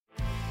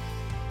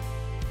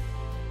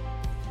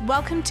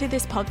Welcome to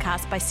this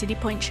podcast by City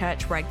Point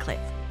Church,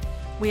 Redcliffe.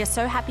 We are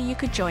so happy you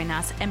could join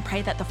us and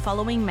pray that the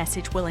following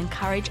message will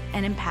encourage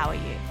and empower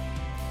you.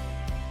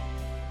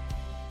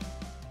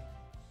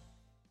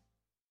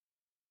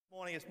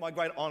 Morning, it's my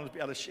great honour to be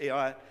able to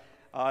share.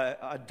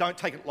 I don't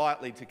take it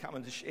lightly to come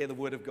and to share the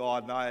Word of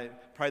God, and I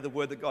pray the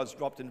Word that God's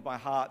dropped into my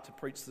heart to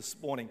preach this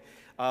morning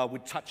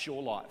would touch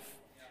your life.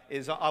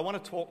 I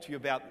want to talk to you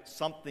about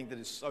something that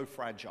is so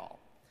fragile.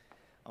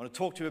 I want to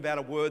talk to you about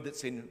a word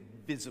that's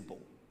invisible.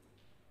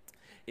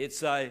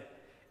 It's a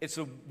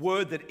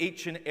word that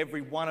each and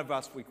every one of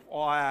us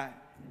require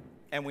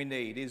and we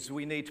need.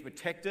 We need to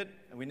protect it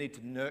and we need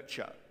to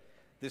nurture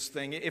this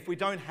thing. If we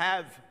don't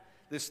have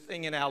this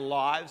thing in our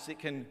lives, it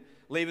can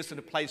leave us in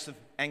a place of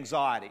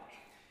anxiety.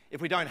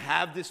 If we don't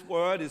have this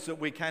word, it's that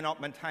we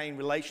cannot maintain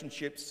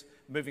relationships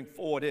moving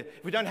forward.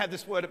 If we don't have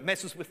this word, it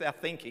messes with our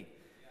thinking.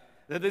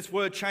 That this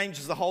word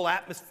changes the whole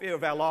atmosphere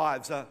of our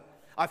lives.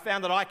 I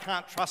found that I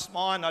can't trust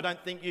mine. I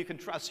don't think you can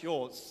trust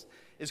yours.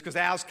 It's because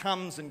ours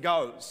comes and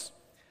goes.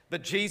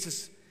 But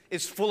Jesus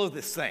is full of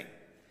this thing.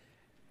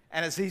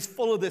 And as he's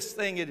full of this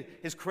thing, it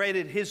has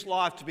created his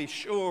life to be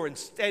sure and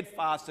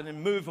steadfast and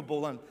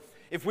immovable. And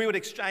if we would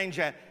exchange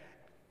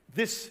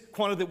this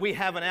quantity that we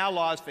have in our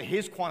lives for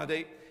his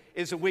quantity,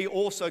 is that we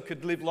also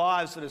could live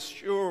lives that are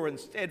sure and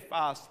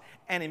steadfast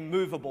and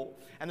immovable.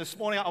 And this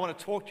morning I want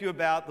to talk to you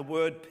about the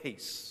word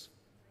peace.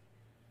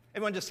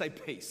 Everyone just say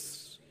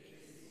peace.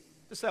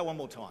 Just say it one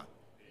more time.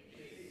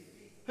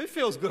 Who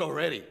feels good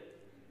already?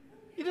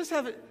 You just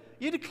have it.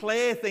 You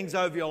declare things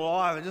over your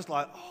life and just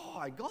like, oh,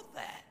 I got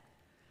that.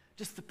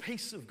 Just the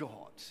peace of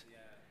God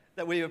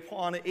that we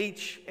upon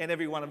each and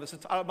every one of us. The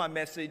title of my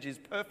message is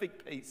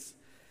Perfect Peace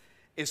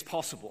is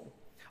Possible.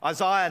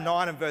 Isaiah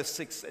 9 and verse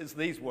 6 says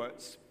these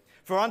words: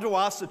 For unto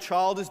us a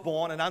child is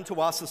born, and unto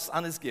us a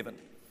son is given,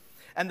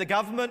 and the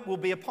government will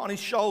be upon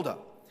his shoulder,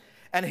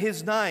 and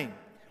his name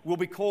will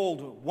be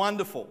called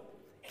Wonderful,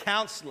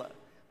 Counselor,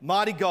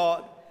 Mighty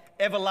God,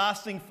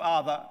 Everlasting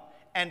Father,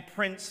 and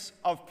Prince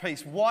of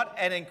Peace. What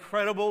an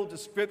incredible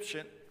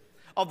description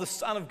of the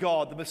Son of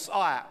God, the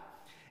Messiah.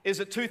 Is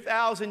that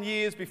 2,000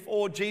 years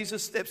before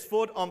Jesus steps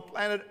foot on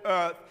planet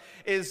Earth,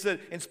 is that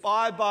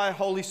inspired by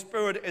Holy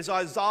Spirit, as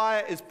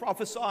Isaiah is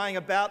prophesying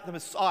about the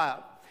Messiah,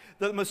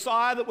 the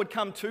Messiah that would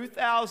come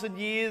 2,000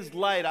 years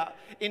later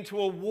into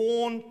a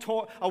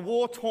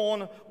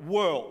war-torn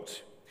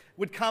world,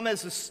 would come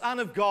as the Son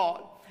of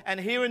God. And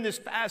here in this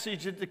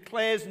passage, it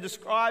declares and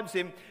describes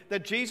him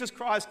that Jesus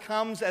Christ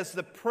comes as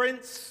the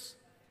Prince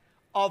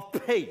of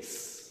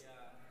Peace.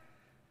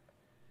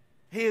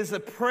 He is the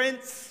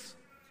Prince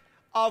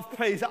of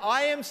Peace.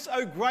 I am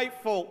so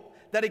grateful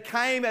that he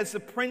came as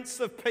the Prince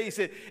of Peace.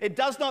 It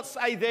does not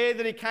say there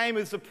that he came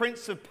as the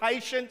Prince of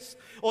Patience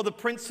or the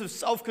Prince of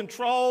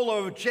self-control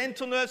or of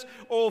gentleness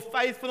or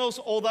faithfulness,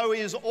 although he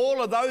is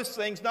all of those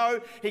things.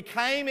 No, he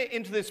came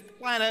into this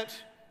planet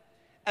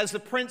as the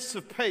Prince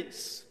of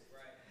Peace.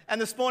 And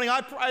this morning,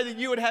 I pray that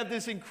you would have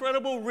this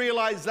incredible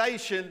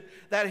realization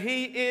that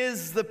he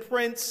is the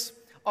Prince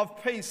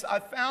of Peace. I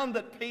found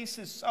that peace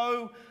is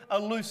so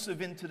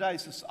elusive in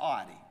today's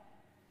society.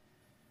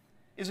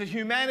 As a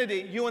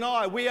humanity, you and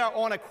I, we are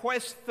on a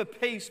quest for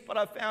peace, but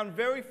I found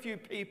very few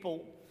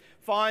people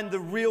find the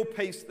real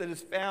peace that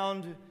is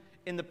found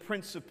in the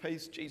Prince of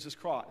Peace, Jesus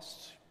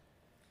Christ.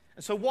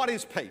 And so what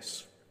is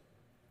peace?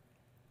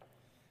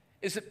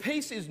 Is that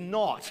peace is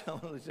not,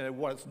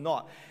 what it's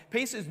not.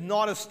 Peace is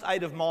not a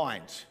state of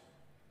mind.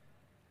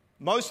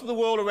 Most of the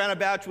world around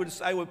about you would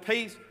say, well,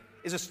 peace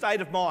is a state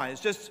of mind.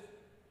 It's just,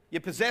 you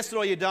possess it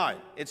or you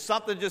don't. It's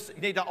something just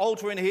you need to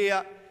alter in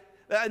here.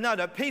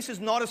 No, peace is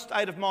not a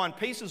state of mind.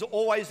 Peace is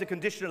always the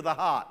condition of the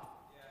heart.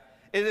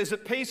 It is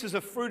that peace is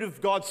a fruit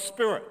of God's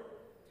Spirit.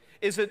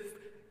 Is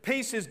that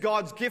peace is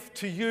God's gift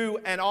to you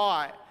and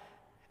I.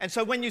 And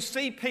so when you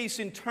see peace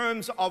in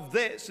terms of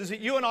this, is that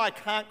you and I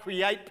can't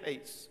create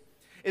peace.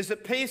 Is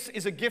that peace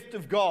is a gift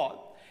of God.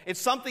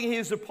 It's something he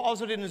has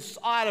deposited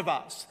inside of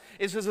us.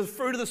 It's as a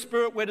fruit of the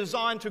Spirit we're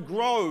designed to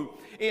grow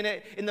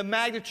in the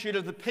magnitude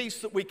of the peace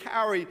that we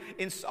carry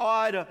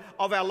inside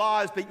of our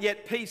lives, but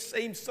yet peace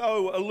seems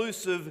so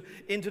elusive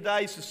in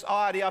today's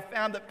society. I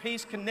found that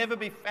peace can never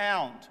be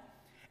found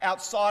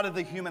outside of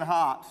the human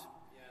heart.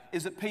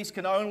 Is that peace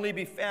can only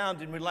be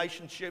found in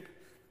relationship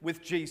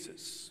with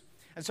Jesus.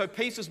 And so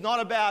peace is not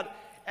about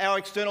our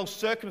external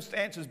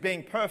circumstances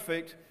being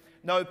perfect.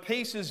 No,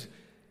 peace is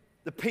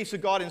the peace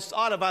of God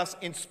inside of us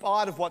in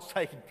spite of what's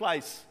taking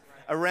place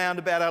around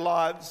about our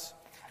lives.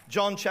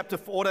 John chapter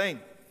 14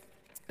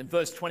 and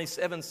verse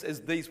 27 says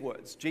these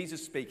words,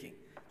 Jesus speaking.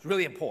 It's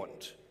really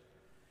important.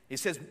 He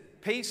says,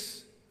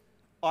 peace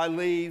I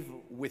leave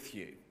with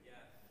you.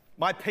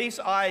 My peace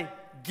I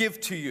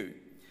give to you.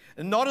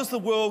 And not as the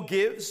world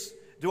gives,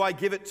 do I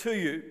give it to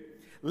you.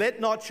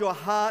 Let not your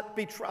heart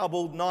be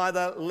troubled,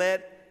 neither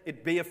let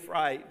it be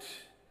afraid.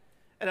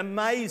 An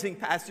amazing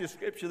passage of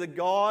scripture that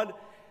God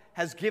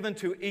has given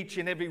to each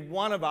and every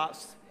one of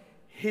us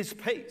his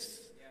peace.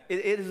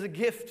 It is a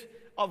gift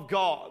of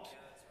God.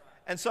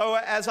 And so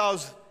as I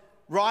was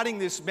writing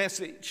this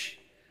message,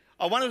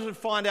 I wanted to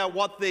find out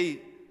what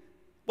the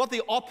what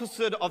the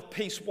opposite of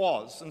peace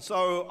was. And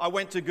so I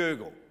went to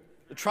Google,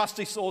 the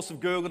trusty source of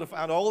Google, to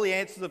find all the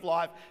answers of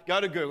life.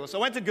 Go to Google. So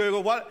I went to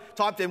Google,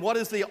 typed in, what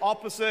is the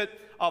opposite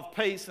of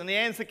peace? And the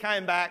answer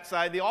came back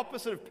saying the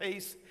opposite of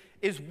peace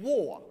is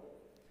war.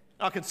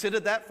 And I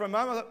considered that for a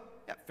moment. I thought,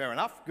 yeah, fair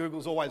enough.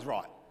 Google's always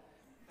right.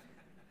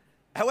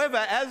 However,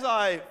 as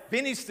I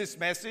finished this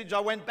message, I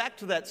went back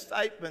to that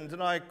statement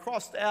and I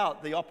crossed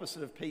out the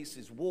opposite of peace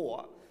is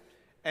war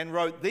and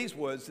wrote these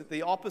words, that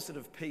the opposite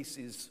of peace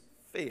is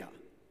fear.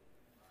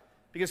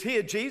 Because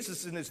here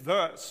Jesus in this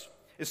verse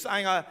is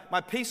saying,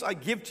 my peace I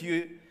give to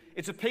you,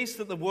 it's a peace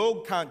that the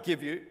world can't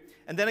give you.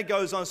 And then it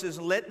goes on and says,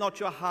 let not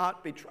your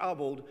heart be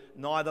troubled,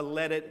 neither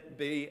let it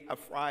be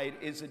afraid.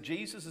 Is that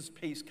Jesus'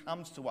 peace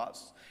comes to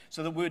us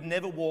so that we would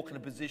never walk in a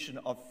position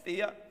of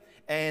fear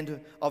and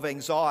of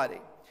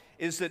anxiety.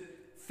 Is that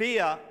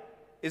fear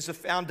is the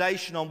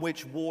foundation on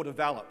which war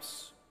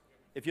develops.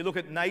 If you look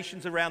at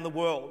nations around the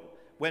world,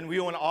 when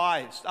you and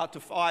I start to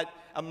fight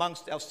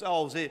amongst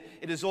ourselves, it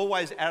is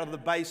always out of the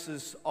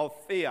basis of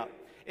fear.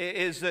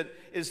 Is that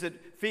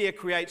fear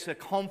creates a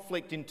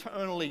conflict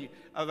internally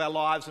of our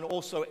lives and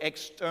also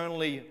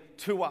externally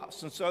to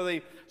us. And so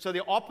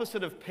the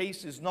opposite of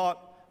peace is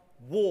not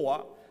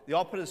war. The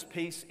opposite of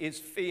peace is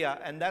fear,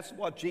 and that's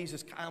what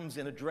Jesus comes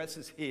and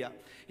addresses here.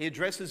 He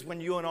addresses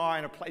when you and I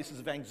are in places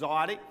of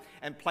anxiety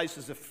and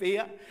places of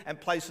fear and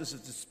places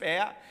of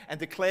despair, and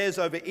declares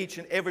over each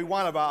and every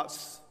one of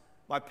us,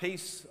 my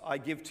peace I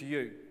give to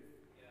you.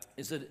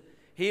 Is that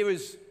here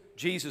is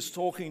Jesus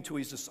talking to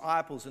his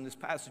disciples in this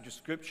passage of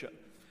Scripture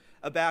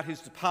about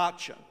his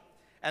departure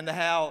and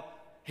how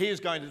he is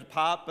going to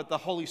depart, but the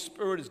Holy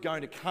Spirit is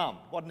going to come.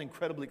 What an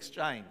incredible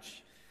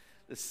exchange.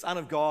 The Son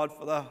of God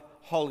for the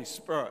Holy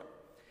Spirit.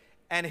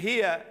 And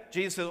here,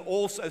 Jesus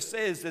also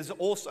says, there's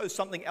also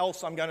something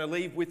else I'm going to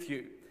leave with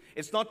you.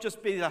 It's not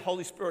just be the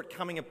Holy Spirit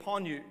coming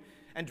upon you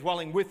and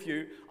dwelling with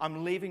you.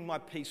 I'm leaving my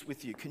peace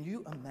with you. Can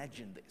you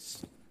imagine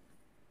this?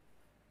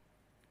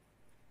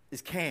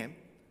 This camp,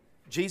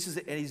 Jesus,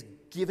 and he's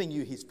giving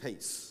you his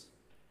peace.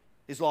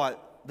 He's like,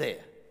 there,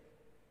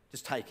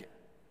 just take it.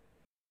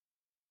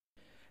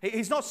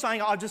 He's not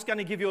saying, I'm just going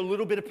to give you a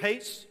little bit of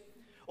peace,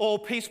 or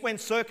peace when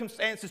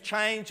circumstances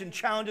change and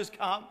challenges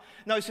come.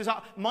 No, he says,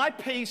 my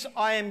peace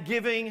I am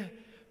giving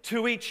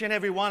to each and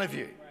every one of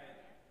you.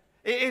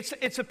 Right.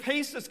 It's a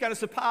peace that's going to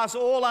surpass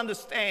all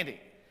understanding.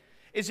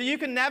 Is that you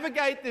can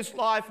navigate this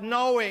life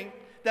knowing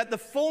that the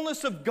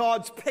fullness of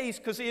God's peace,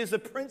 because he is the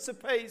Prince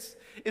of Peace,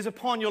 is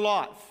upon your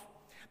life.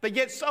 But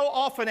yet so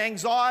often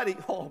anxiety,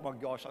 oh my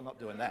gosh, I'm not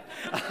doing that.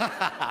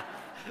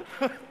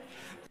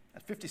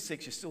 At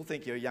 56, you still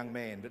think you're a young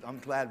man, but I'm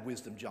glad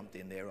wisdom jumped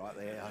in there right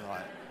there. All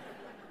right.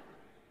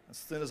 As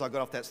soon as I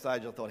got off that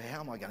stage, I thought,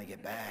 how am I going to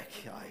get back?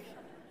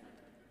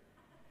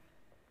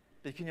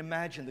 But can you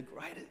imagine the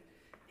greater,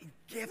 he's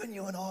given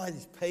you and I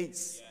this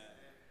peace. Yeah.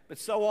 But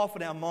so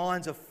often our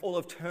minds are full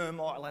of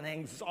turmoil and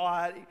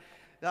anxiety.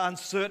 They're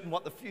uncertain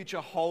what the future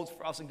holds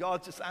for us. And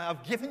God's just saying,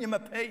 I've given you my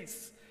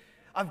peace.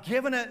 I've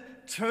given it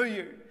to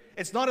you.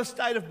 It's not a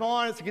state of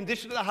mind, it's a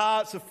condition of the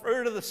heart, it's the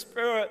fruit of the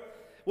Spirit.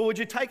 Well, would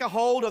you take a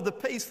hold of the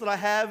peace that I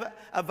have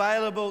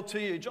available to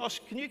you? Josh,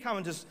 can you come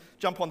and just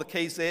jump on the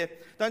keys there?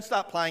 Don't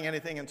start playing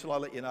anything until I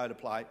let you know to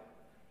play.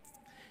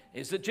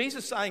 Is that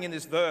Jesus saying in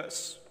this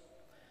verse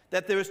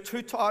that there is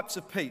two types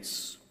of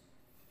peace.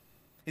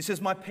 He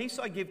says, my peace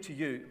I give to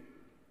you,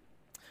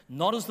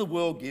 not as the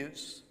world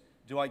gives,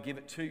 do I give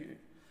it to you.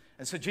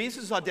 And so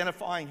Jesus is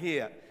identifying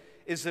here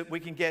is that we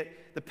can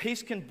get,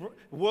 the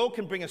world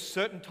can bring a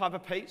certain type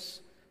of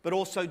peace, but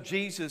also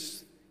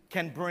Jesus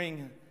can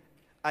bring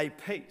a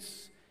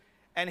peace.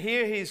 And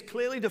here he's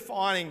clearly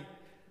defining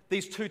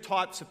these two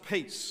types of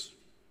peace.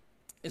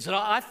 Is that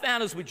I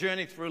found as we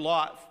journey through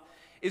life,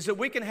 is that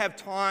we can have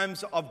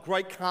times of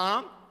great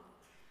calm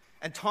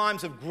and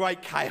times of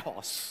great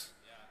chaos.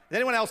 Does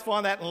anyone else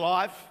find that in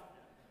life?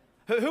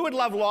 Who would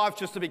love life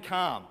just to be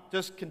calm?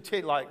 Just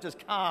content,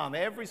 just calm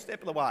every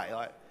step of the way.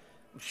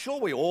 I'm sure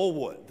we all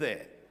would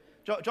there.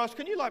 Josh,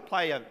 can you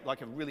play a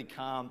really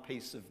calm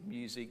piece of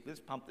music? Let's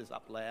pump this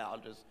up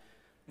loud. Just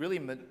really,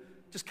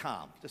 just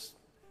calm.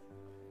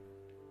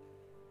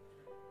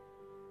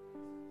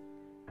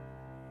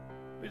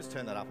 We just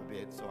turn that up a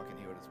bit so I can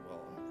hear it as well.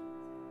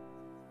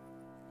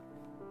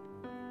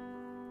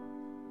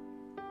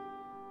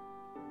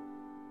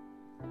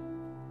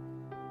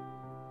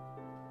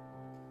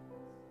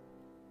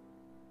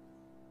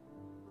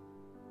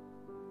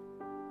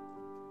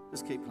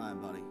 Just keep playing,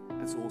 buddy.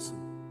 That's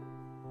awesome.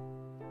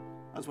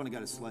 I just want to go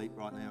to sleep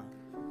right now.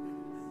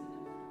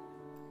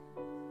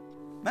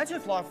 Imagine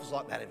if life was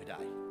like that every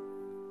day.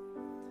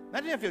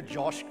 Imagine if you're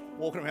Josh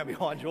walking around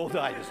behind you all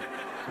day. Just,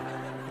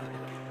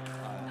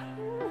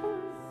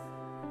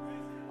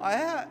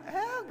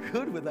 how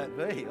good would that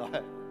be?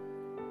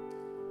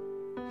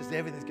 Just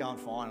everything's going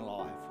fine in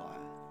life.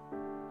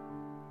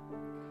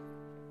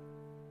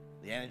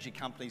 The energy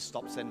companies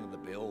stop sending the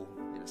bill.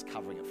 They're just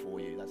covering it for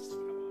you. It's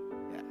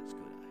good.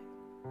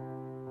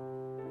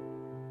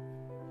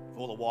 For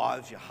all the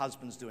wives, your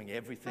husband's doing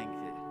everything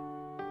that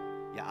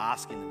you're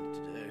asking them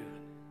to do.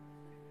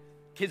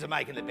 Kids are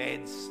making the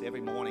beds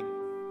every morning.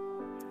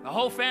 The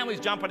whole family's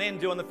jumping in,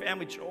 doing the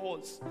family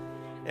chores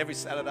every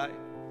Saturday.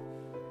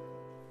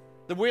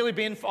 The wheelie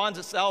bin finds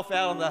itself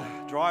out on the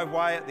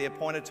driveway at the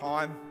appointed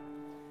time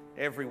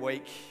every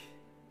week.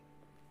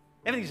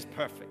 Everything's just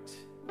perfect.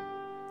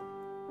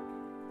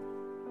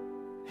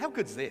 How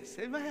good's this?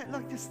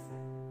 Like just,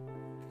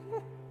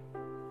 you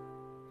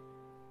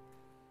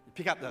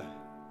pick up the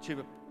tube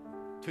of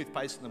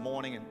toothpaste in the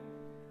morning and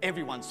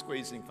everyone's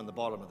squeezing from the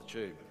bottom of the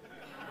tube.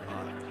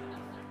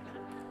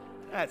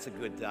 That's a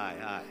good day,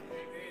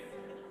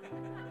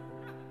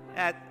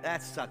 eh?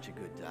 That's such a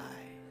good day.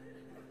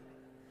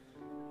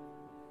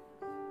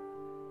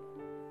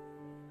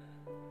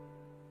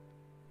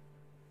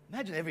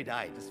 Imagine every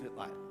day just a bit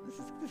like, this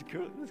is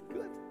good, this is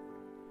good.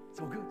 It's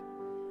all good.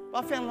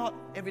 But I found not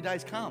every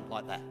day's calm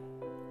like that.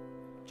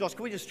 Josh,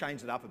 can we just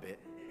change it up a bit?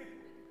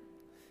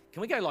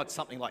 Can we go like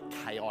something like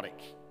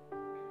chaotic?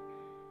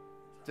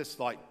 Just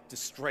like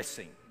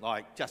distressing,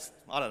 like just,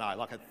 I don't know,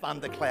 like a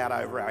thundercloud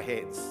over our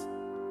heads.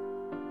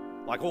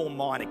 Like all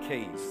minor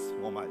keys,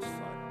 almost.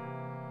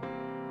 Like.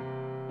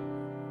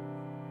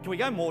 Can we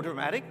go more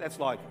dramatic? That's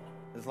like,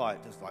 it's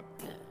like, just like,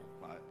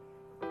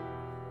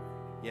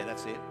 yeah,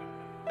 that's it.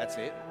 That's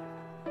it.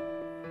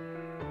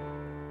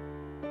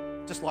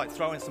 Just like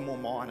throw in some more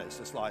minors,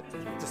 just like,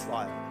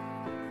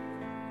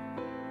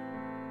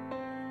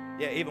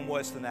 yeah, even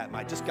worse than that,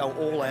 mate. Just go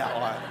all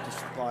out, like,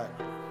 just like,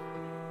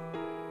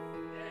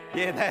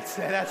 yeah, that's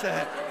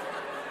a,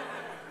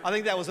 I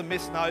think that was a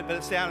missed note, but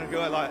it sounded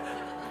good, like,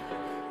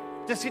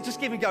 just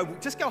give me go,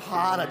 just go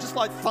harder, just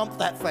like thump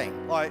that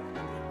thing. Like,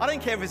 I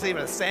don't care if it's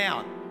even a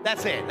sound.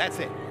 That's it.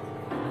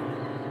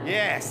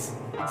 Yes,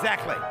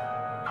 exactly.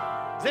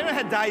 Has anyone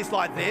had days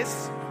like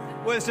this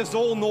where it's just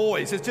all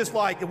noise? It's just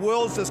like the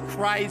world's just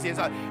crazy. It's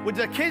like, would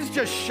the kids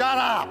just shut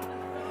up?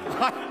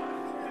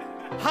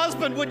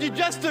 Husband, would you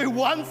just do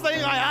one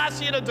thing I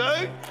asked you to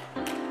do?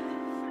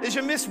 As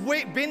you miss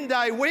bin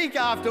day week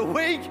after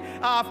week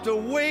after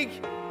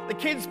week, the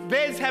kids'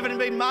 beds haven't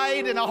been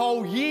made in a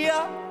whole year.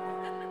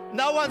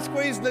 No one's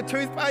squeezing the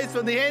toothpaste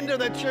from the end of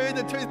the tube.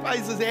 The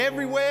toothpaste is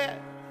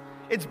everywhere.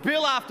 It's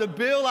bill after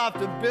bill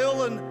after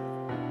bill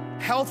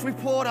and health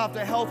report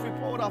after health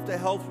report after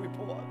health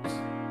report.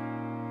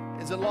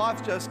 Is a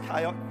life just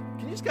chaotic?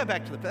 Can you just go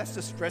back to that's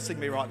just stressing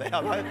me right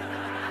now. Right?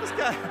 Let's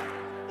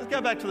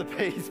go back to the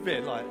peace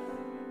bit. Like,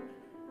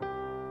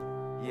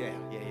 yeah.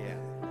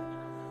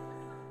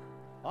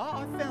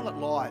 I found that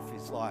life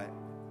is like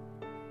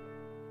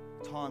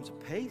times of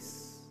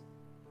peace.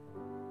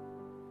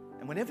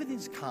 And when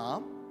everything's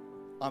calm,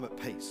 I'm at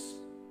peace.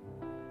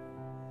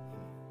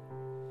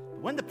 But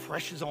when the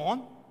pressure's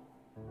on,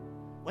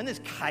 when there's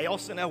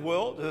chaos in our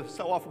world,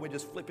 so often we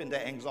just flip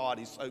into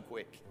anxiety so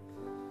quick.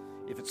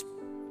 If it's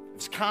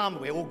calm,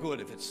 we're all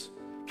good. If it's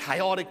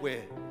chaotic,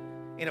 we're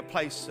in a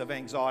place of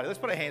anxiety. Let's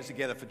put our hands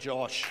together for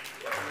Josh.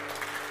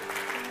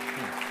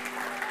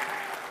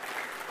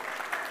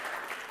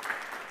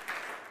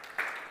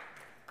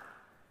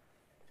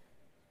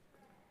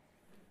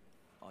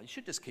 You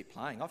should just keep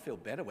playing. I feel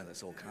better when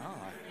it's all calm.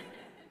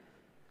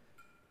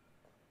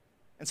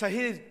 And so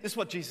this is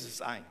what Jesus is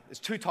saying. There's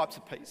two types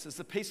of peace. There's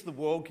the peace the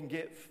world can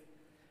give.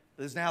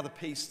 There's now the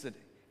peace that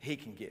he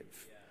can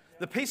give.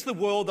 The peace the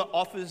world that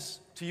offers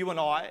to you and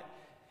I,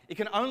 it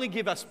can only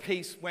give us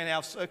peace when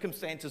our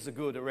circumstances are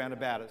good around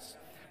about us.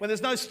 When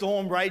there's no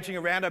storm raging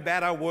around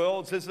about our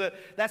worlds,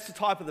 that's the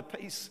type of the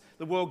peace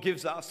the world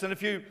gives us. And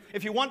if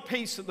you want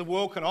peace that the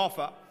world can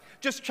offer,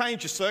 just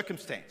change your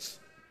circumstance.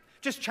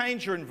 Just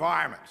change your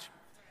environment.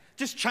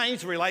 Just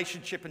change the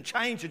relationship and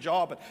change your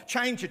job and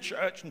change your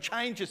church and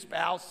change your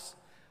spouse.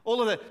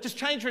 All of that. Just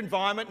change your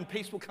environment and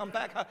peace will come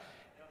back.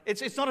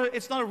 It's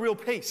not a real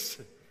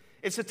peace.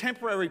 It's a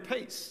temporary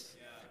peace.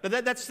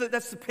 But that's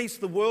the peace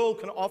the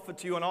world can offer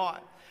to you and I.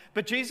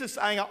 But Jesus is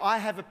saying, I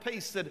have a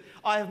peace that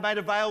I have made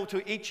available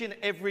to each and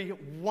every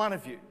one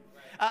of you.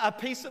 A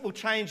peace that will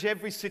change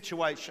every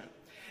situation.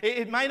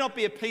 It may not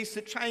be a peace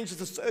that changes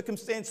the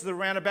circumstances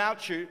around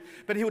about you,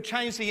 but he will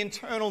change the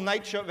internal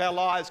nature of our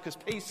lives because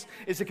peace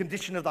is a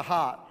condition of the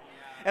heart.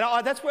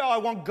 And that's where I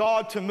want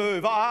God to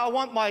move. I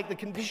want the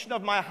condition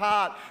of my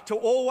heart to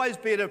always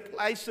be at a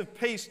place of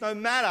peace no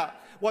matter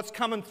what's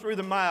coming through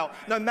the mail,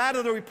 no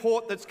matter the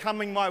report that's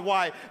coming my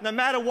way, no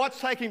matter what's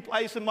taking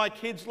place in my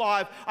kid's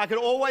life. I can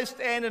always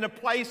stand in a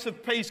place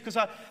of peace because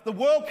the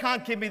world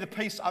can't give me the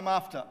peace I'm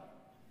after.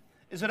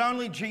 Is that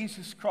only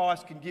Jesus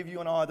Christ can give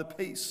you and I the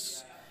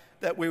peace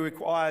that we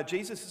require.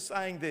 Jesus is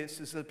saying this,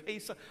 is the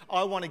peace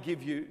I want to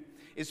give you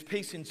is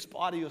peace in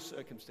spite of your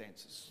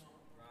circumstances.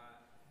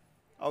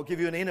 I'll give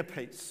you an inner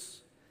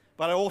peace,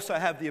 but I also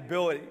have the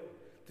ability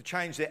to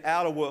change the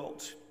outer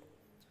world.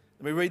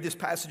 Let me read this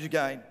passage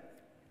again.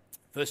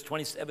 Verse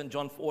 27,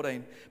 John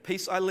 14.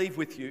 Peace I leave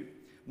with you,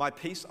 my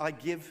peace I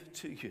give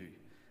to you.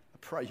 I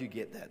pray you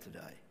get that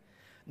today.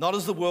 Not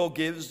as the world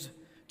gives,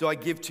 do I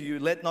give to you.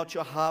 Let not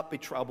your heart be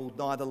troubled,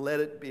 neither let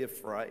it be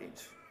afraid.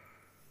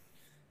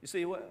 You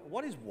see,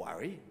 what is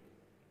worry?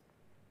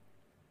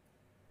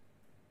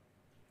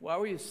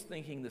 Worry is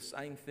thinking the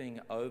same thing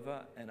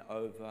over and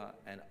over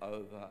and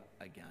over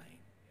again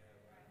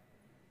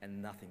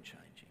and nothing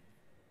changing.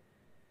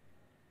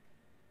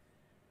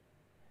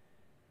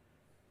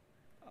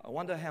 I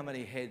wonder how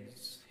many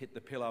heads hit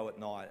the pillow at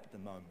night at the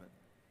moment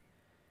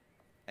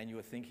and you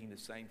are thinking the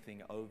same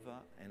thing over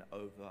and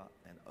over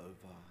and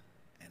over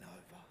and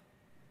over.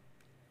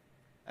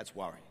 That's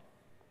worry.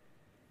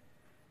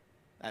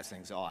 That's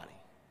anxiety.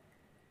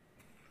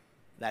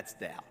 That's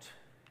doubt.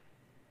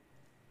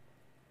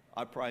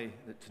 I pray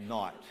that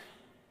tonight,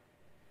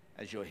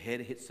 as your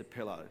head hits the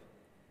pillow,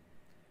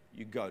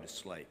 you go to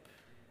sleep.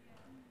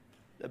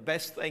 The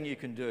best thing you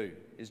can do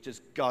is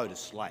just go to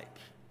sleep.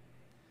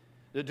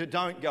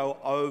 Don't go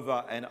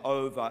over and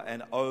over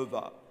and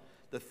over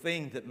the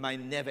thing that may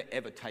never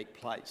ever take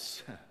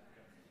place.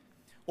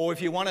 Or if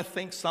you want to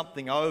think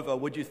something over,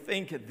 would you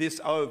think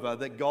this over,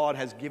 that God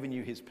has given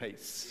you his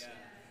peace?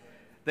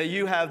 That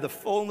you have the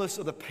fullness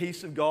of the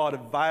peace of God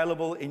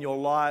available in your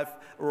life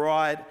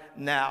right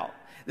now.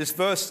 This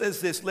verse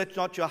says this, let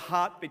not your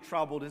heart be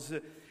troubled.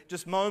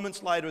 Just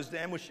moments later, as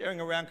Dan was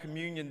sharing around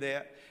communion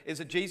there, is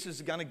that Jesus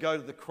is going to go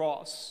to the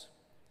cross.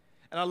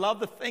 And I love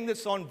the thing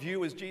that's on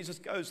view as Jesus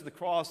goes to the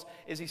cross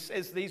is he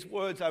says these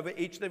words over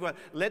each and every one,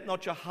 let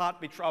not your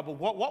heart be troubled.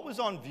 What was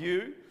on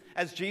view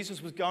as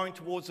Jesus was going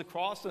towards the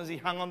cross and as he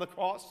hung on the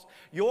cross?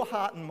 Your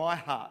heart and my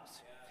heart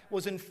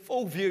was in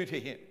full view to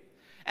him.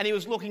 And he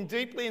was looking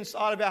deeply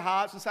inside of our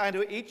hearts and saying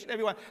to each and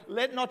every one,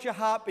 let not your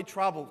heart be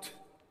troubled.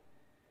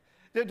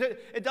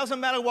 It doesn't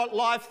matter what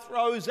life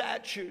throws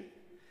at you.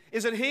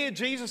 Is that here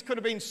Jesus could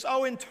have been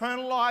so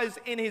internalized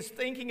in his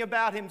thinking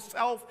about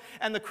himself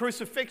and the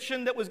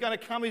crucifixion that was going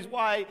to come his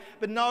way.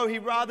 But no, he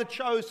rather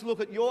chose to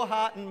look at your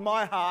heart and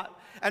my heart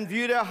and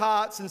viewed our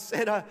hearts and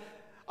said, I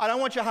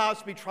don't want your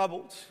hearts to be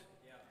troubled.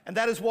 And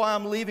that is why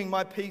I'm leaving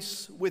my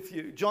peace with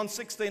you. John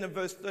 16 and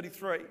verse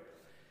 33,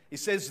 he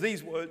says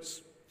these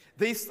words,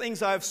 these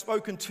things I have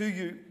spoken to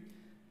you,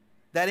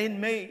 that in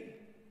me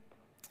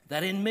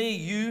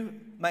you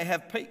may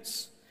have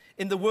peace.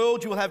 In the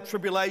world you will have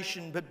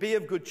tribulation, but be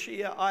of good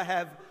cheer. I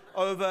have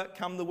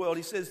overcome the world.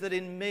 He says that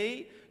in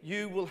me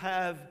you will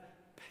have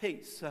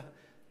peace.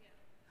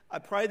 I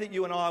pray that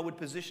you and I would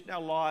position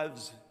our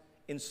lives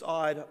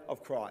inside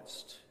of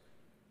Christ.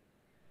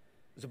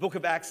 As the book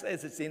of Acts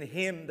says, it's in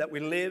him that we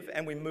live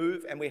and we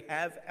move and we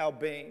have our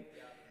being.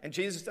 And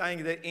Jesus is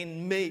saying that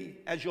in me,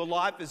 as your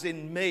life is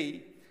in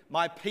me,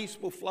 my peace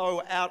will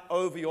flow out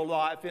over your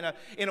life.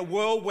 In a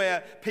world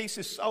where peace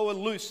is so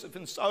elusive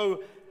and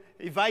so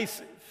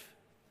evasive,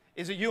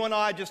 is that you and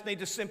I just need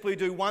to simply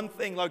do one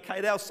thing,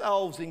 locate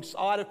ourselves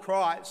inside of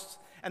Christ,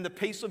 and the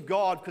peace of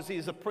God, because he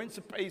is a Prince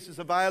of Peace, is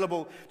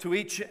available to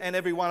each and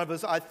every one of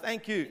us. I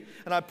thank you,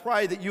 and I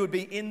pray that you would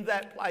be in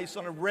that place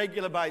on a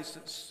regular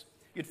basis.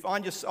 You'd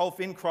find yourself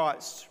in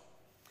Christ.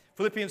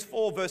 Philippians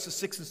 4, verses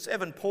 6 and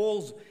 7,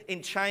 Paul's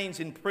in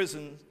chains in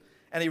prison,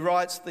 and he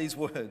writes these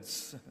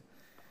words.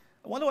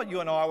 I wonder what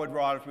you and I would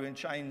write if we were in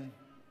chains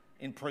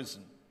in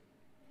prison.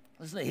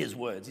 Listen to his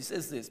words. He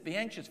says this, be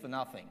anxious for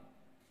nothing.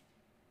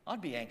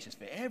 I'd be anxious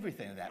for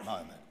everything at that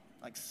moment.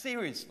 Like,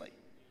 seriously.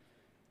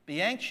 Be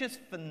anxious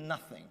for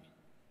nothing.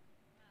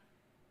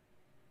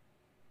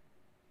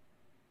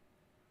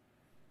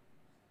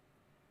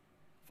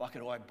 If I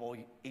could eyeball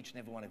each and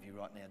every one of you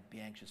right now, be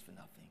anxious for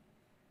nothing.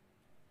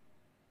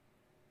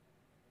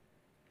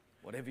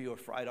 Whatever you're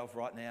afraid of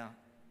right now,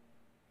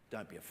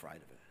 don't be afraid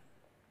of it.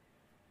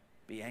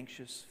 Be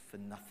anxious for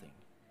nothing.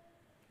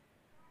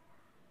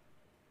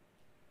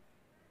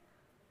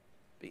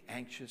 Be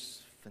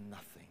anxious for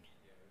nothing.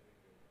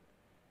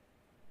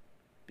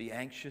 Be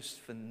anxious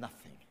for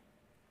nothing.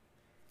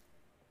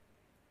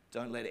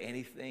 Don't let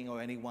anything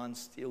or anyone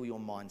steal your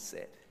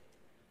mindset.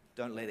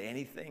 Don't let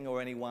anything or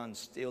anyone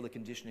steal the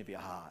condition of your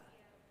heart.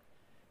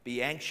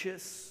 Be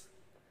anxious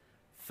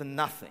for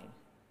nothing,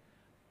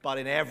 but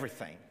in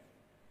everything,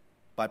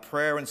 by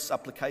prayer and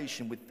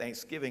supplication with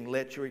thanksgiving,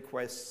 let your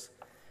requests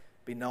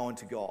be known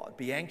to God.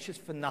 Be anxious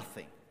for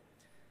nothing,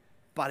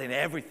 but in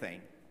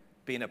everything,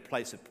 be in a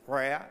place of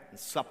prayer and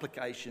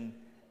supplication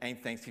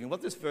and thanksgiving.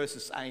 What this verse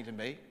is saying to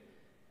me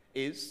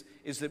is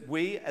that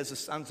we, as the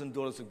sons and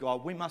daughters of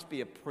God, we must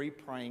be a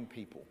pre-praying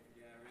people.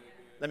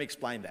 Let me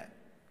explain that.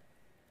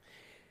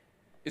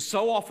 It's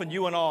so often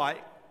you and I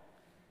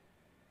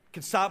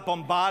can start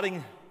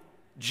bombarding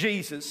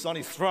Jesus on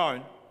his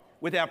throne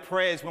with our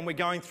prayers when we're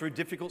going through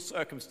difficult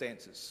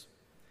circumstances.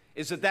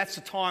 That's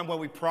the time when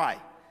we pray.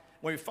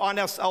 When we find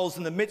ourselves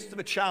in the midst of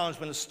a challenge,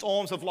 when the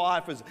storms of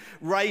life is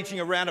raging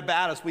around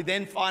about us, we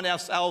then find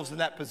ourselves in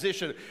that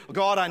position.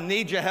 God, I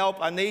need your help.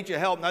 I need your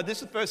help. No,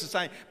 this verse is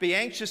saying, be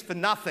anxious for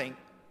nothing.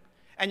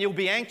 And you'll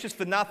be anxious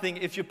for nothing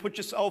if you put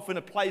yourself in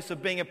a place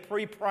of being a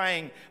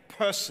pre-praying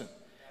person.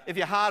 If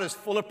your heart is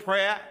full of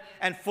prayer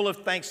and full of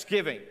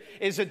thanksgiving.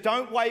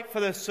 Don't wait for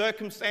the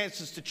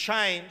circumstances to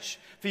change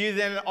for you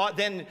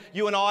then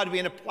you and I to be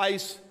in a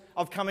place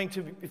of coming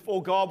to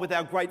before God with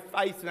our great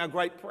faith and our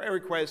great prayer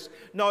requests.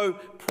 No,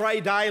 pray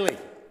daily.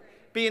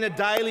 Be in a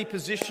daily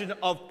position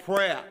of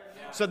prayer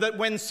so that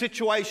when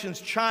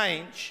situations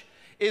change,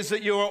 is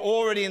that you are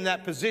already in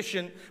that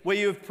position where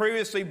you have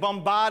previously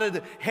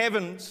bombarded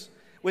heavens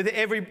with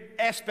every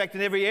aspect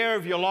and every area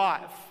of your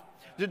life.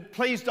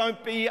 Please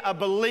don't be a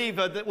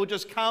believer that will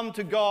just come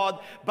to God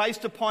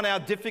based upon our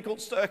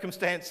difficult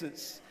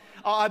circumstances.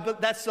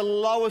 But that's the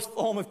lowest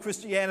form of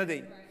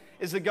Christianity,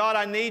 is that God,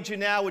 I need you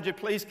now. Would you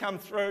please come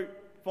through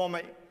for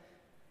me?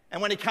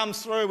 And when he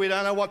comes through, we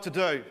don't know what to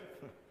do.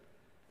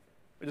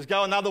 We just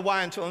go another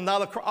way until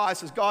another cry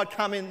says, God,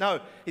 come in. No,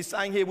 he's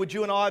saying here, would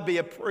you and I be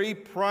a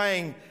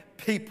pre-praying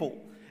people?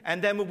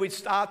 And then would we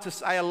start to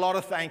say a lot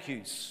of thank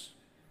yous?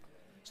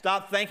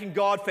 Start thanking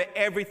God for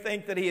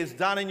everything that he has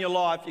done in your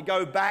life. You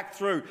go back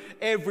through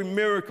every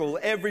miracle,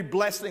 every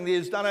blessing that he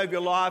has done over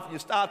your life. You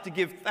start to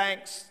give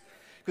thanks.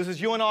 Because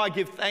as you and I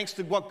give thanks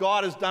to what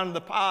God has done in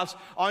the past,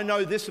 I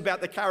know this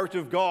about the character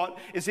of God,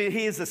 is that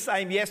he is the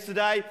same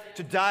yesterday,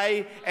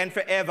 today, and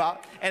forever.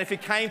 And if he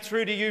came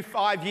through to you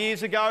 5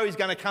 years ago, he's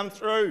going to come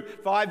through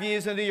 5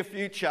 years into your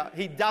future.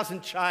 He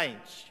doesn't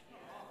change.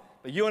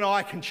 But you and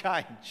I can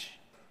change.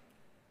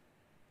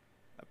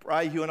 I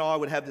pray you and I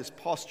would have this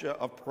posture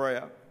of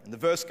prayer. And the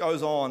verse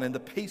goes on, and the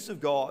peace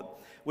of God,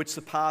 which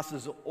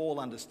surpasses all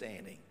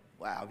understanding.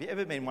 Wow, have you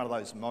ever been in one of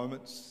those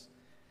moments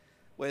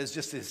where there's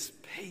just this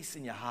peace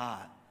in your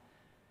heart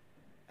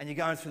and you're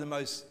going through the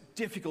most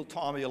difficult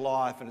time of your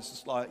life and it's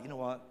just like, you know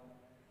what?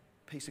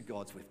 Peace of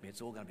God's with me.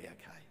 It's all going to be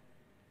okay.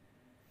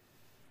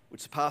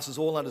 Which surpasses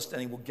all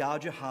understanding will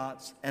guard your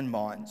hearts and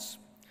minds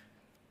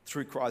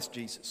through Christ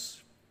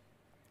Jesus.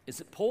 Is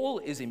that Paul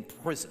is in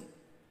prison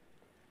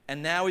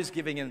and now he's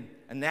giving an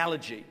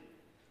analogy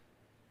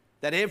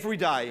that every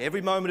day,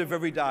 every moment of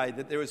every day,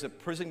 that there is a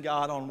prison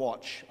guard on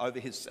watch over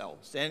his cell,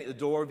 standing at the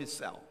door of his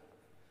cell,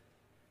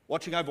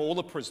 watching over all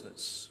the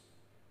prisoners,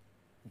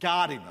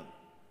 guarding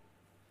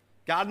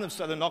them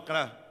so they're not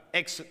going to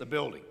exit the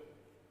building.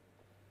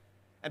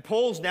 And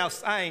Paul's now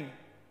saying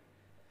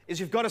is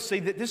you've got to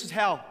see that this is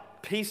how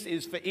peace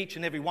is for each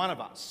and every one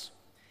of us.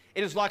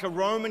 It is like a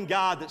Roman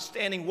guard that's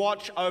standing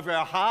watch over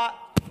our heart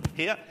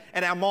here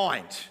and our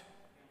mind.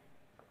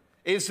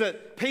 Is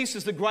that peace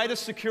is the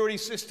greatest security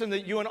system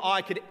that you and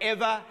I could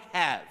ever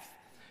have.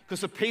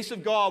 Because the peace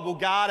of God will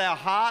guard our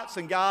hearts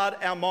and guard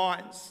our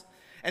minds.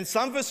 And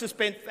some of us have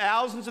spent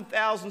thousands and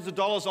thousands of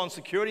dollars on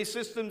security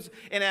systems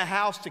in our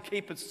house to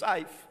keep it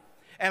safe.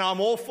 And I'm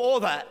all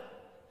for that.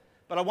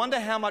 But I wonder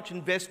how much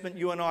investment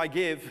you and I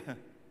give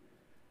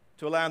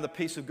to allowing the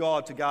peace of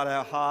God to guard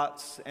our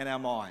hearts and our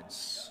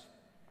minds.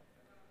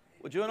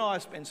 Would you and I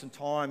spend some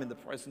time in the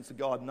presence of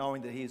God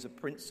knowing that he is a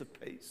Prince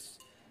of Peace?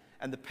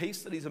 And the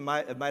peace that he's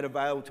made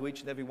available to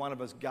each and every one of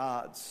us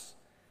guards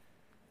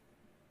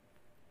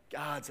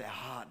our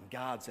heart and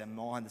guards our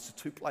mind. There's the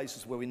two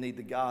places where we need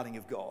the guarding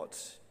of God.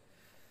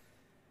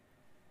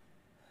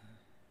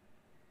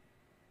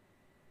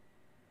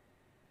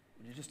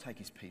 Would you just take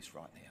his peace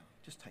right now?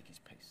 Just take his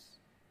peace.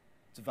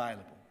 It's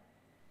available.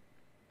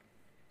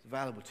 It's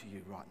available to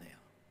you right now.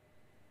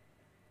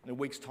 In a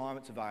week's time,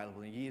 it's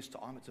available. In a year's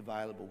time, it's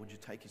available. Would you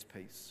take his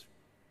peace?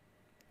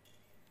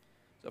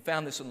 So I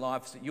found this in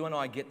life, is that you and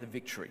I get the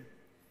victory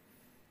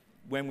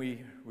when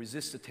we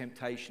resist the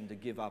temptation to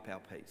give up our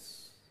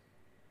peace.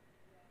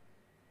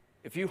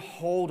 If you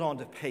hold on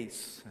to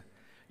peace,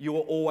 you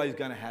are always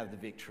going to have the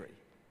victory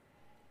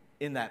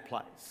in that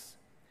place.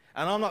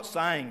 And I'm not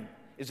saying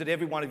is that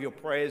every one of your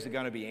prayers are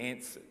going to be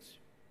answered.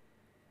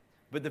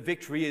 But the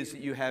victory is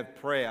that you have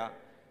prayer,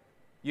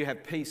 you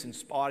have peace in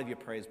spite of your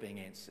prayers being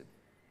answered.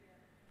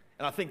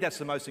 And I think that's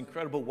the most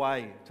incredible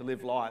way to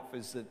live life,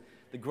 is that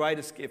the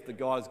greatest gift that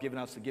God has given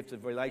us, the gift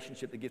of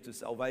relationship, the gift of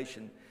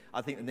salvation,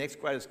 I think the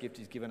next greatest gift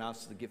he's given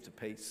us is the gift of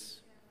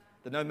peace.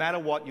 That no matter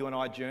what you and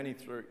I journey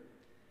through,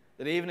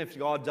 that even if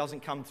God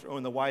doesn't come through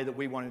in the way that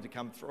we want him to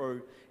come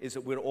through, is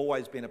that we'll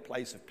always be in a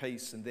place of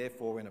peace and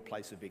therefore in a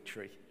place of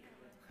victory.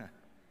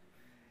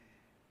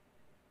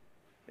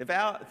 If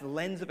the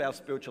lens of our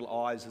spiritual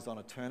eyes is on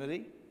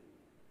eternity,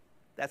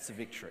 that's the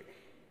victory.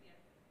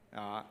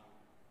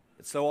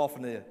 It's so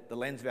often the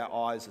lens of our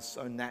eyes is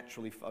so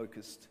naturally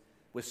focused.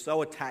 We're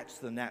so attached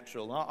to the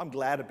natural. And I'm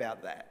glad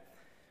about that.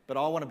 But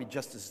I want to be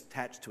just as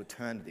attached to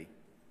eternity.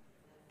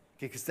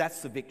 Because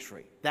that's the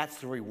victory.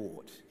 That's the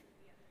reward.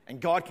 And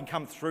God can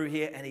come through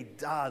here, and he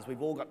does.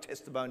 We've all got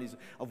testimonies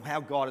of how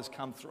God has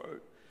come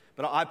through.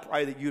 But I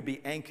pray that you'd be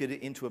anchored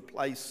into a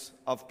place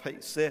of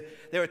peace.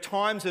 There are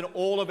times in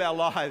all of our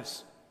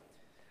lives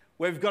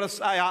where we've got to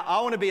say,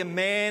 I want to be a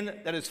man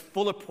that is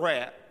full of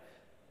prayer,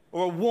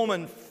 or a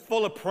woman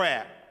full of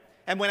prayer.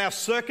 And when our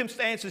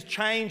circumstances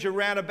change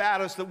around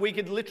about us, that we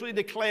could literally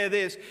declare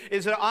this,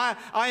 is that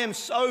I am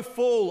so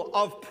full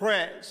of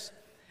prayers.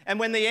 And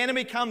when the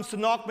enemy comes to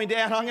knock me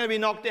down, I'm going to be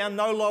knocked down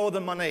no lower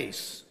than my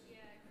knees.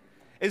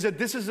 Is that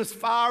this is as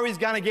far as he's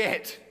going to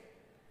get.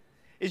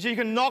 Is you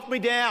can knock me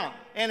down,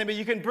 enemy.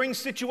 You can bring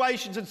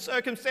situations and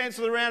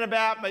circumstances around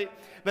about me.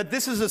 But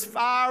this is as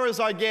far as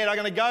I get. I'm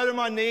going to go to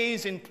my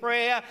knees in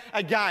prayer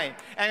again.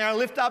 And I'm going to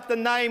lift up the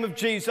name of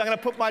Jesus. I'm going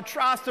to put my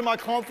trust and my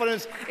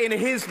confidence in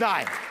his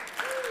name.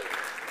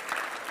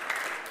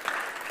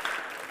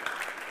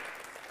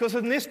 Because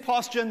in this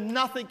posture,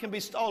 nothing can be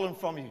stolen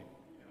from you.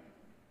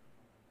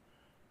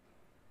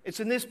 It's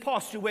in this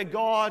posture where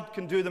God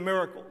can do the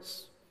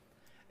miracles.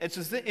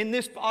 It's in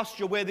this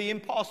posture where the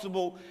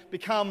impossible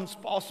becomes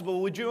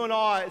possible. Would you and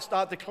I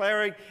start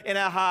declaring in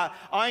our heart,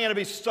 I'm going to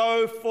be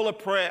so full of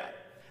prayer.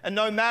 And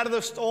no matter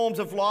the storms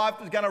of life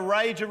that's going to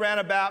rage around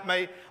about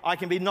me, I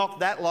can be knocked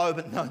that low,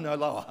 but no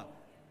lower.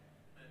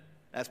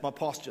 That's my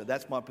posture.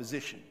 That's my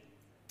position.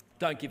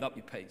 Don't give up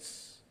your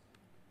peace.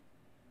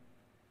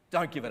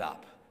 Don't give it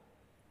up.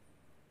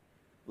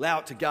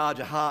 Allow it to guard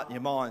your heart and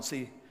your mind.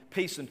 See,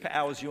 peace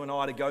empowers you and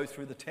I to go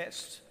through the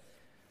test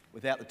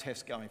without the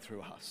test going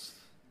through us.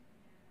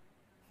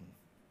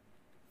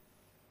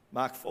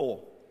 Mark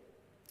 4,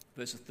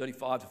 verses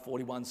 35 to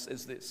 41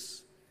 says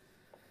this.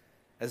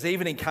 As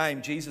evening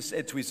came, Jesus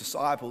said to his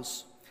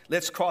disciples,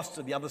 let's cross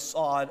to the other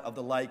side of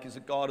the lake, as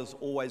God has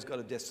always got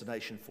a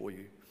destination for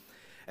you.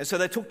 And so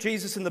they took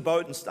Jesus in the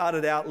boat and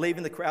started out,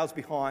 leaving the crowds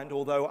behind,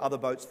 although other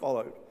boats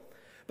followed.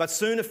 But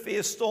soon a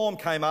fierce storm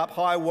came up,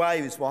 high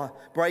waves were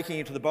breaking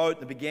into the boat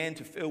and began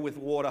to fill with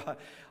water.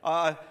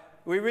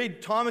 We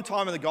read time and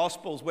time in the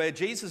Gospels where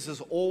Jesus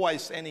is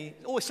always sending,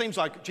 it always seems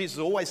like Jesus is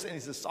always sending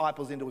his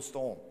disciples into a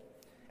storm.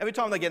 Every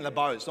time they get in the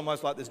boat, it's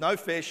almost like there's no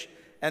fish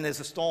and there's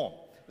a storm.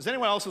 Is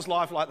anyone else's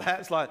life like that?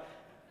 It's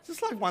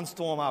just like one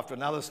storm after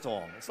another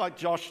storm. It's like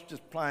Josh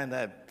just playing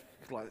that,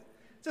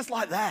 just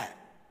like that.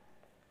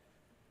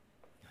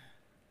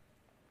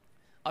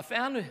 I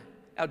found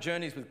our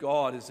journeys with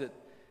God is that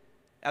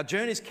our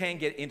journeys can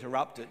get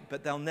interrupted,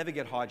 but they'll never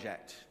get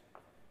hijacked.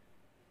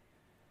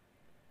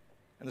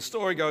 And the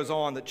story goes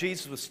on that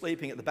Jesus was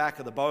sleeping at the back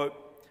of the boat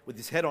with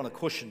his head on a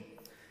cushion.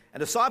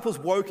 And disciples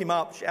woke him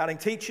up, shouting,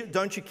 "Teacher,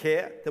 don't you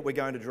care that we're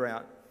going to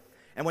drown?"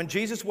 And when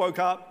Jesus woke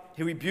up,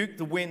 he rebuked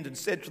the wind and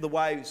said to the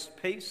waves,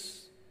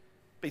 "Peace,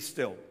 be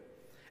still."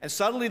 And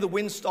suddenly the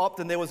wind stopped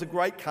and there was a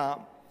great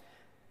calm.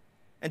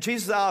 And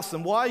Jesus asked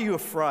them, "Why are you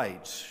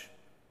afraid?"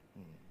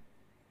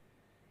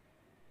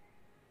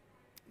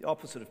 The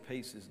opposite of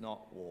peace is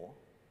not war.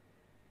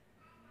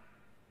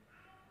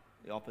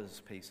 The opposite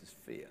of peace is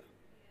fear.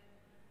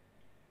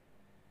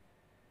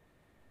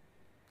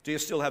 Do you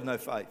still have no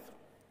faith?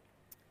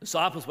 The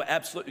disciples were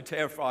absolutely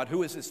terrified.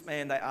 Who is this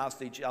man, they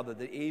asked each other,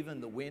 that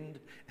even the wind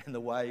and the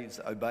waves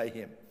obey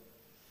him?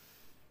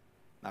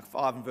 Mark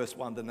 5 and verse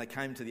 1, then they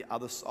came to the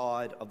other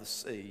side of the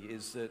sea,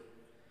 is that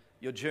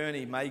your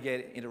journey may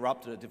get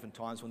interrupted at different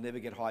times, will never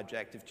get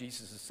hijacked. If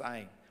Jesus is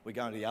saying, we're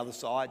going to the other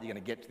side, you're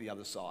going to get to the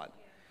other side.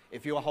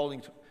 If you're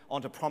holding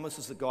on to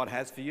promises that God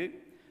has for you,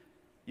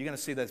 you're going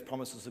to see those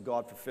promises of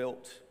God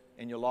fulfilled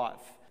in your life.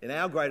 In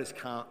our greatest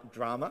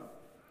drama,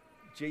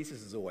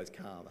 Jesus is always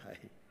calm, hey?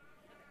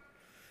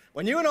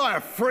 When you and I are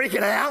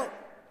freaking out,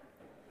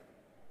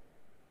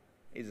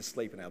 he's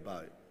asleep in our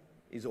boat.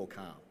 He's all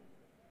calm.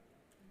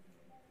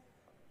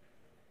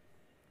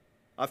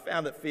 I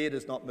found that fear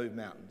does not move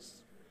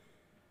mountains.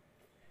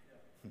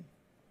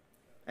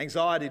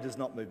 Anxiety does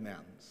not move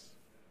mountains.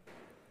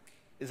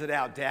 Is it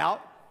our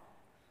doubt?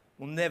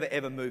 Will never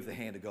ever move the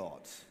hand of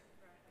God.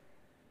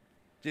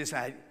 Just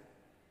say,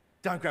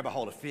 don't grab a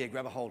hold of fear,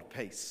 grab a hold of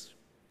peace.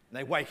 And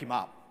they wake him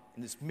up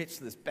in this midst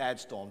of this bad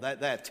storm.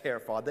 They're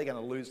terrified. They're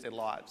going to lose their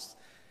lives.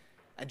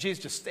 And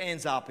Jesus just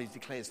stands up. He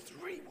declares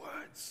 3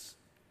 words.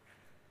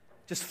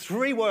 Just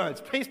 3 words.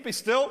 Peace be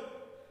still.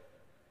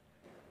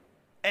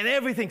 And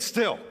everything's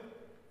still.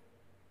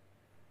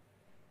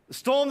 The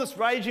storm that's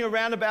raging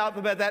around about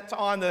them at that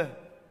time, where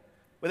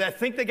they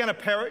think they're going to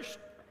perish,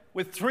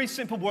 with 3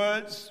 simple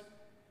words,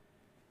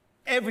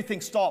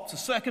 everything stops. The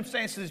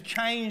circumstances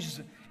change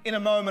in a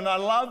moment. I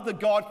love that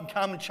God can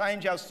come and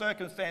change our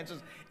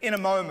circumstances in a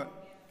moment.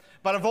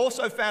 But I've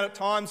also found at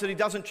times that he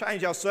doesn't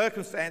change our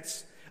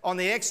circumstance on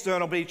the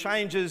external, but he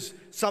changes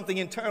something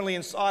internally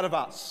inside of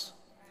us.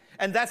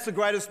 And that's the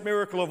greatest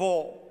miracle of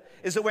all,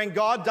 is that when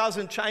God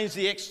doesn't change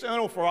the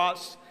external for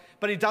us,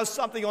 but he does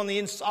something on the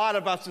inside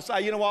of us to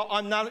say, you know what,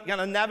 I'm not going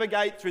to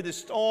navigate through this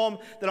storm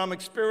that I'm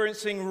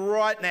experiencing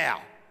right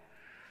now.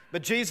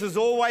 But Jesus is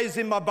always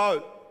in my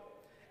boat.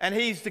 And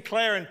he's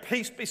declaring,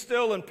 peace be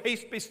still and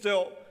peace be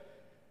still.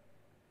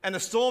 And the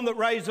storm that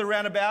rages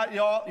around about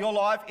your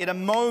life, in a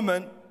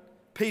moment,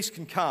 peace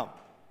can come.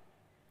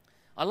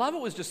 I love it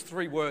was just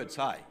 3 words,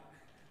 hey?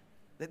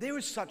 That there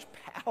is such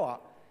power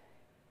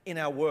in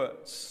our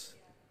words.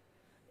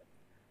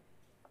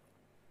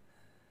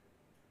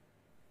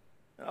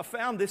 And I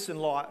found this in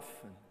life,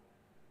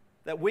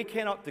 that we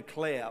cannot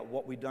declare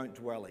what we don't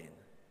dwell in.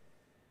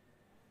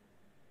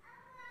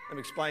 Let me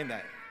explain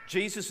that.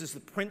 Jesus is the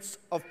Prince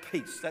of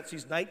Peace. That's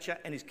his nature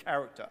and his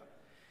character.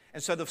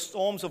 And so the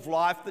storms of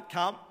life that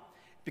come,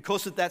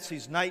 because that's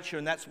his nature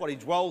and that's what he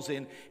dwells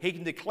in, he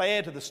can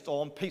declare to the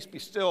storm, peace be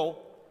still,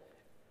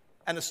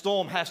 and the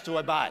storm has to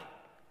obey.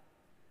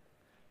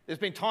 There's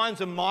been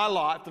times in my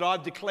life that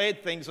I've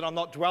declared things that I'm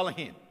not dwelling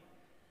in.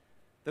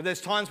 That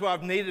there's times where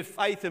I've needed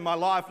faith in my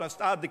life and I've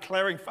started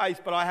declaring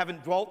faith, but I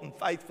haven't dwelt in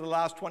faith for the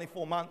last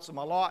 24 months of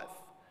my life.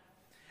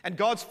 And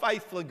God's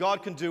faithful and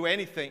God can do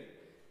anything.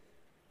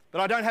 But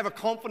I don't have a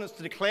confidence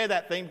to declare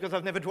that thing because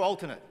I've never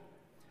dwelt in it.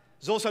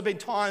 There's also been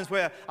times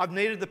where I've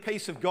needed the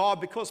peace of God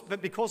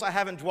because I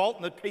haven't dwelt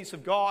in the peace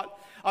of God,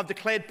 I've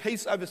declared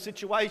peace over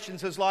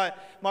situations as like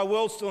my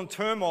world's still in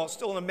turmoil, it's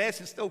still in a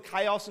mess, it's still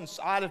chaos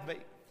inside of me.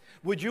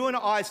 Would you and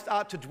I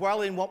start to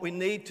dwell in what we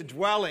need to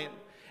dwell in,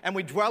 and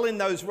we dwell in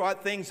those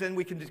right things, and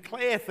we can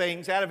declare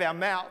things out of our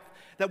mouth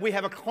that we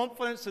have a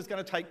confidence that's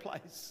going to take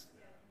place?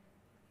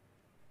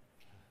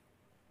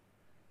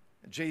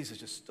 And Jesus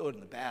just stood in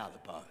the bow of the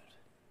boat.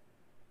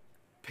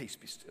 Peace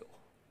be still.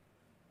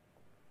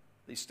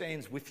 He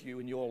stands with you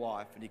in your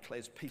life and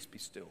declares, peace be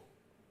still.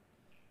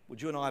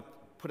 Would you and I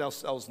put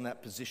ourselves in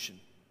that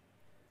position?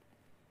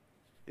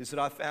 Is that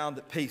I found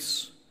that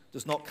peace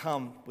does not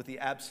come with the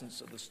absence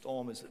of the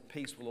storm, is that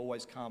peace will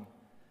always come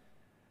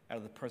out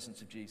of the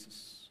presence of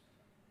Jesus.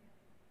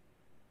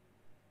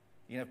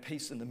 You have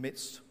peace in the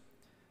midst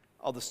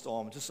of the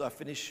storm. Just so I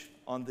finish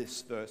on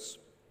this verse,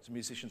 as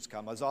musicians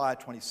come, Isaiah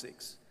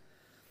 26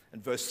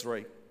 and verse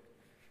 3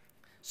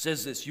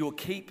 says this: you will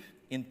keep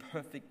in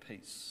perfect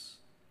peace.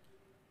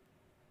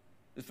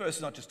 This verse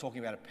is not just talking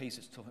about a peace,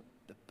 it's talking about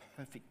the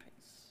perfect peace.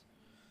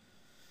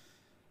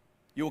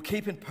 You will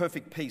keep in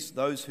perfect peace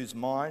those whose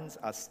minds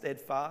are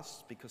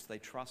steadfast because they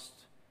trust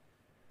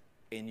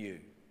in you.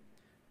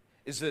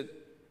 Is it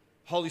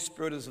Holy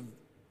Spirit has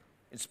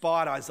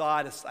inspired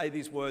Isaiah to say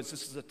these words?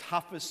 This is the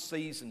toughest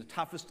season, the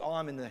toughest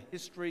time in the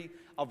history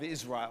of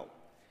Israel.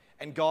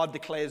 And God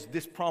declares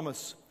this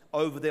promise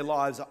over their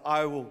lives: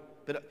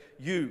 but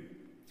you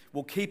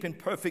will keep in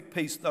perfect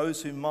peace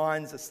those whose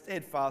minds are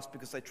steadfast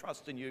because they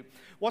trust in you.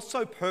 What's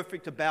so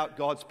perfect about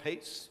God's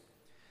peace?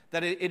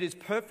 That it is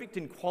perfect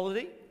in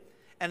quality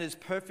and is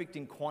perfect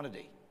in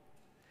quantity.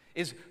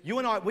 Is you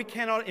and I, we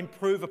cannot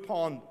improve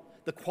upon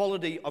the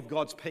quality of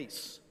God's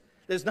peace.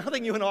 There's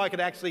nothing you and I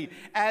could actually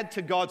add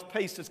to God's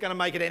peace that's going to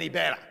make it any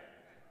better.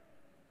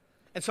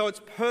 And so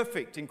it's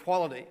perfect in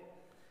quality,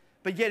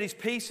 but yet his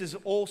peace is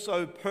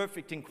also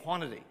perfect in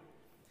quantity.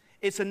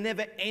 It's a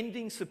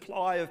never-ending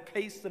supply of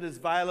peace that is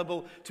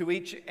available to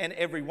each and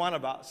every one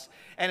of us.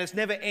 And it's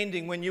never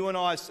ending when you and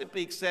I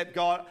simply accept,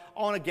 God,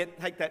 I want to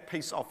take that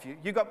peace off you.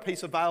 You've got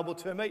peace available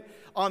to me.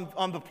 I'm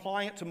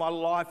applying it to my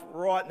life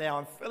right now.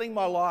 I'm filling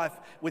my life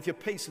with your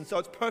peace. And so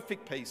it's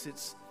perfect peace.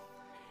 It's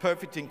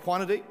perfect in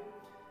quantity,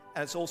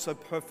 and it's also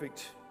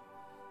perfect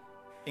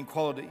in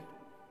quality.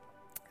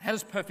 How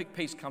does perfect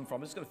peace come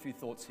from? I've just got a few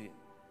thoughts here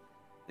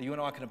that you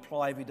and I can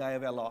apply every day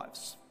of our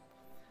lives.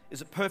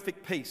 Is it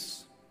perfect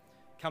peace?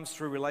 Comes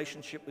through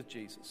relationship with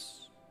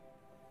Jesus.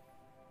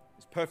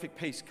 This perfect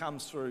peace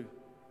comes through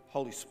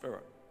Holy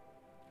Spirit.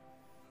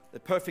 The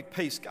perfect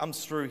peace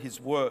comes through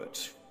his word.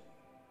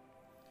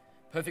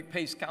 Perfect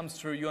peace comes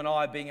through you and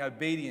I being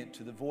obedient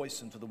to the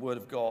voice and to the word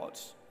of God.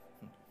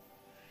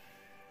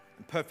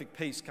 And perfect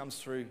peace comes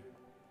through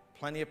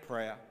plenty of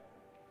prayer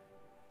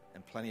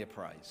and plenty of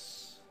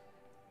praise.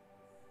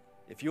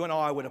 If you and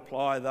I would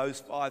apply those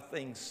 5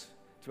 things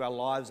to our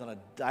lives on a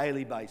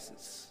daily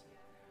basis,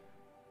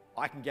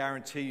 I can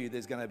guarantee you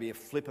there's going to be a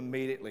flip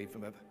immediately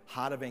from a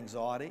heart of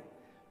anxiety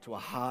to a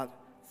heart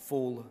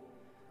full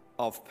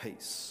of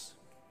peace.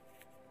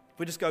 If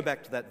we just go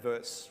back to that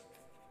verse.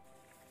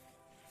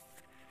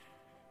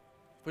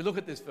 If we look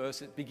at this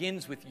verse, it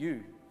begins with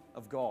you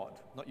of God.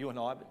 Not you and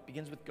I, but it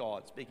begins with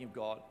God, speaking of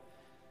God.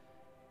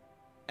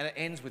 And it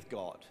ends with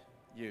God,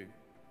 you.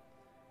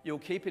 You'll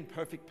keep in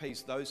perfect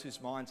peace those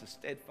whose minds are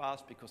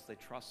steadfast because they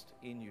trust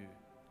in you.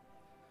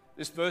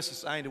 This verse is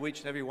saying to each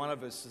and every one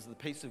of us is the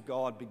peace of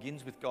God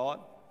begins with God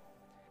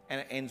and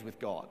it ends with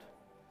God.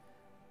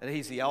 That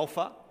he's the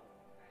Alpha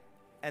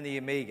and the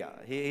Omega.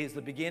 He's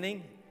the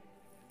beginning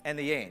and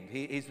the end.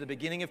 He's the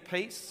beginning of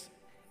peace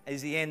and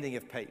he's the ending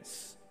of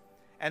peace.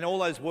 And all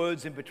those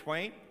words in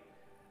between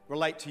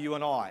relate to you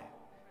and I.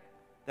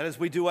 That as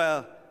we do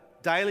our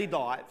daily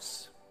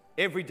lives,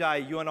 every day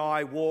you and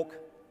I walk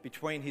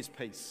between his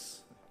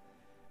peace.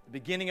 The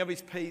beginning of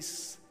his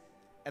peace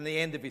and the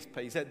end of his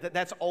peace.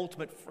 That's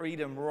ultimate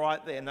freedom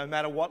right there. No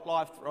matter what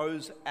life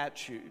throws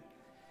at you,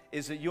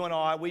 is that you and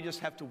I, we just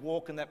have to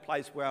walk in that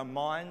place where our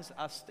minds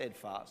are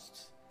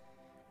steadfast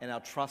and our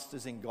trust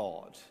is in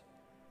God,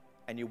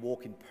 and you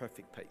walk in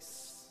perfect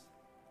peace.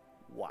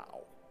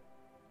 Wow.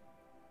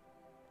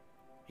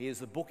 Here's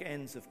the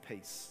bookends of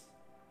peace.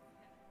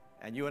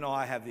 And you and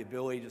I have the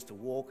ability just to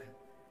walk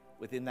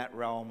within that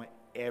realm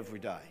every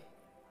day.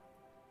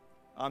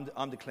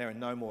 I'm declaring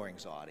no more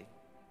anxiety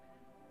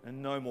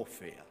and no more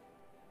fear.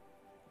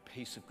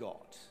 Peace of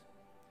God.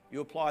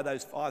 You apply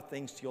those 5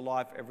 things to your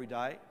life every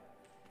day,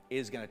 it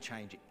is going to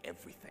change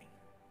everything.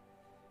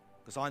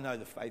 Because I know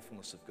the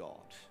faithfulness of God.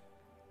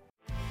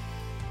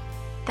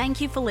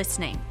 Thank you for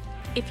listening.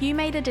 If you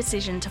made a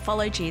decision to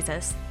follow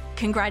Jesus,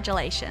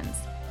 congratulations.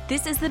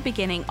 This is the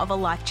beginning of a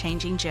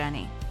life-changing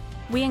journey.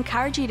 We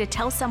encourage you to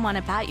tell someone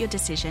about your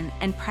decision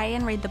and pray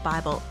and read the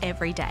Bible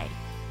every day.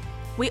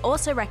 We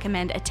also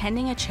recommend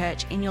attending a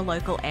church in your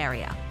local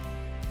area.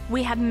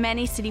 We have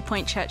many City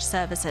Point Church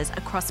services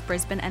across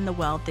Brisbane and the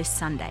world this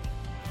Sunday.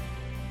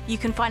 You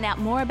can find out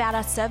more about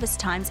our service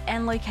times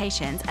and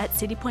locations at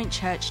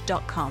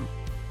citypointchurch.com.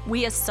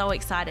 We are so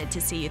excited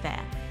to see you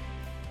there.